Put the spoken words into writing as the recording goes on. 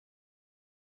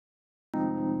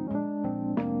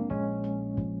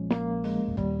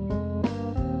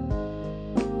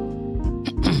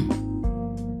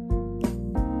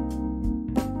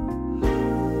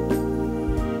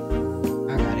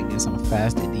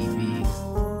faster DBs.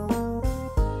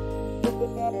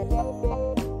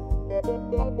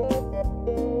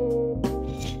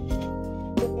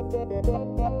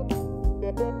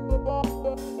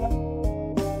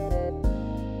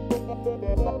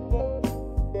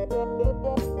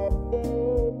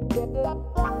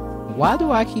 Why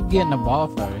do I keep getting the ball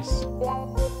first?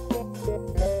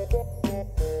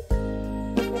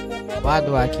 Why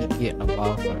do I keep getting the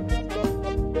ball first?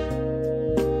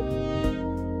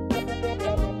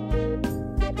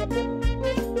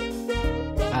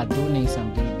 I do need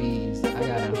some DBs. I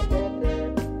gotta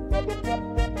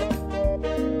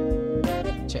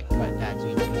check my GG.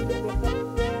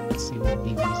 See what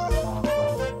DBs is going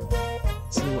for.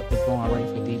 See what the going rate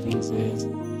for DBs is.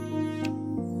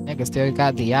 Nigga still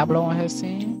got Diablo on his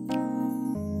team.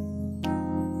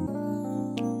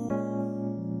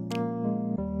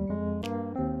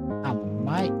 I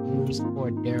might use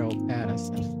Cordero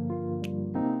Patterson.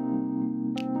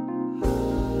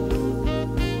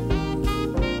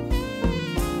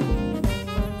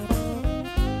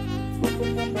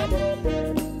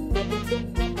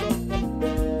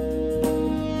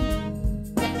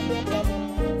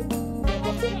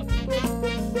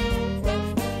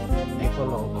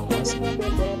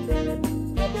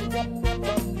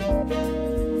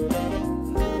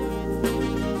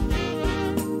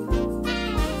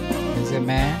 Is it,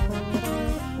 man?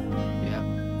 Yep.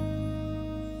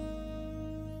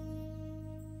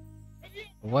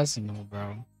 What's new,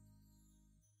 bro?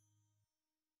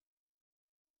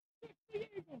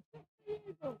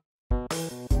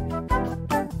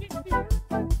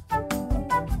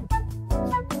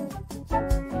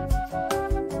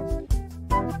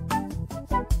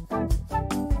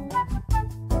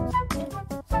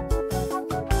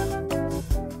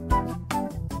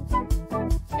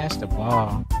 Catch the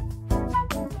ball.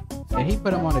 Did he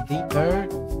put him on a deep third?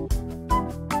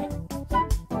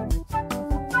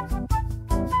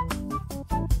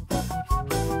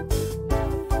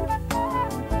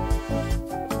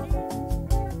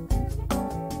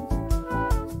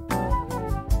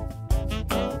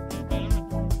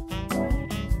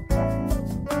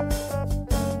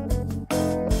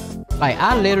 Like,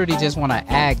 I literally just want to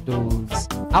ag dudes.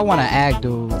 I want to ag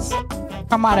dudes.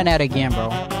 Come out of that again, bro.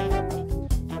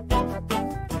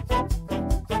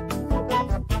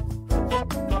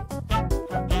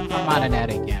 Come out of that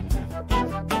again, man.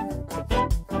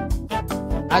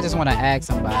 I just want to ag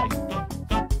somebody.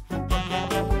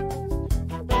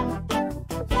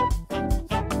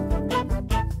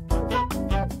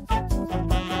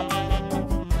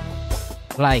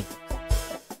 Like,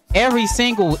 every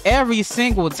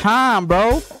single time,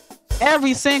 bro.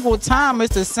 Every single time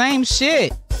it's the same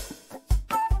shit.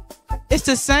 It's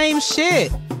the same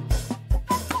shit.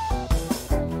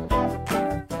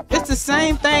 It's the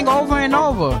same thing over and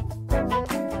over.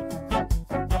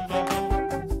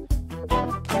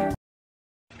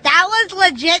 That was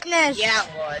legitness. Yeah, it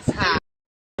was, huh?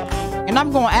 And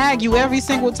I'm gonna ag you every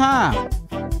single time.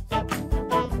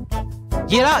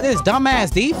 Get out this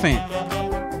dumbass defense.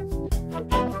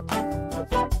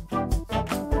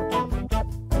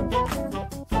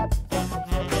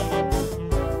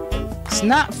 It's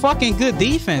not fucking good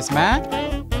defense, man.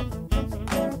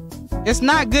 It's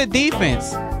not good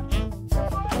defense.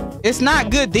 It's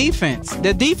not good defense.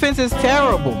 The defense is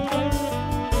terrible.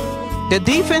 The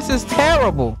defense is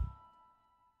terrible.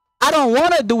 I don't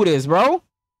want to do this, bro.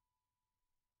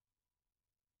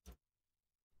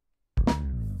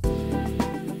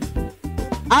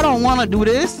 I don't want to do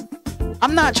this.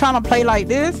 I'm not trying to play like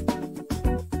this.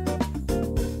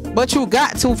 But you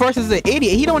got to versus an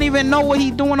idiot. He don't even know what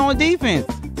he's doing on defense.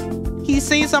 He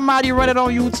seen somebody run it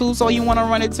on YouTube, so he want to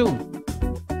run it too.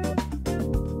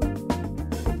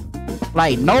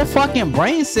 Like, no fucking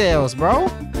brain cells, bro.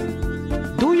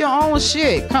 Do your own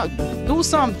shit. Do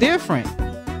something different.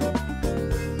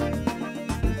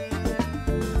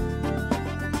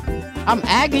 I'm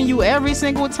agging you every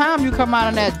single time you come out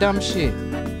of that dumb shit.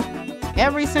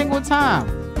 Every single time.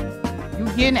 You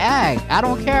getting agged. I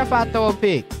don't care if I throw a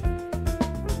pick.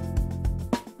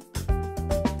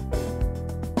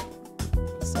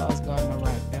 Sauce Gardner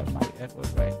right there. Mike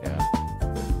Edwards right there.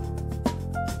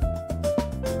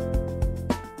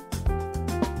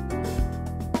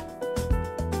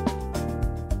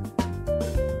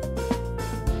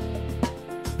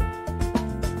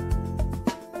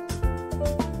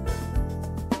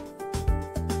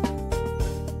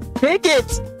 Pick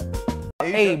it!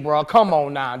 Hey, bro, come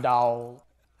on now, dog.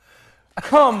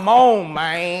 Come on,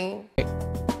 man.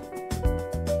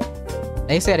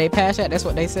 They said they passed that. That's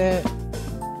what they said.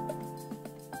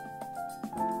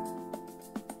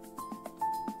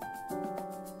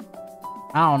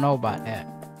 I don't know about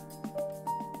that.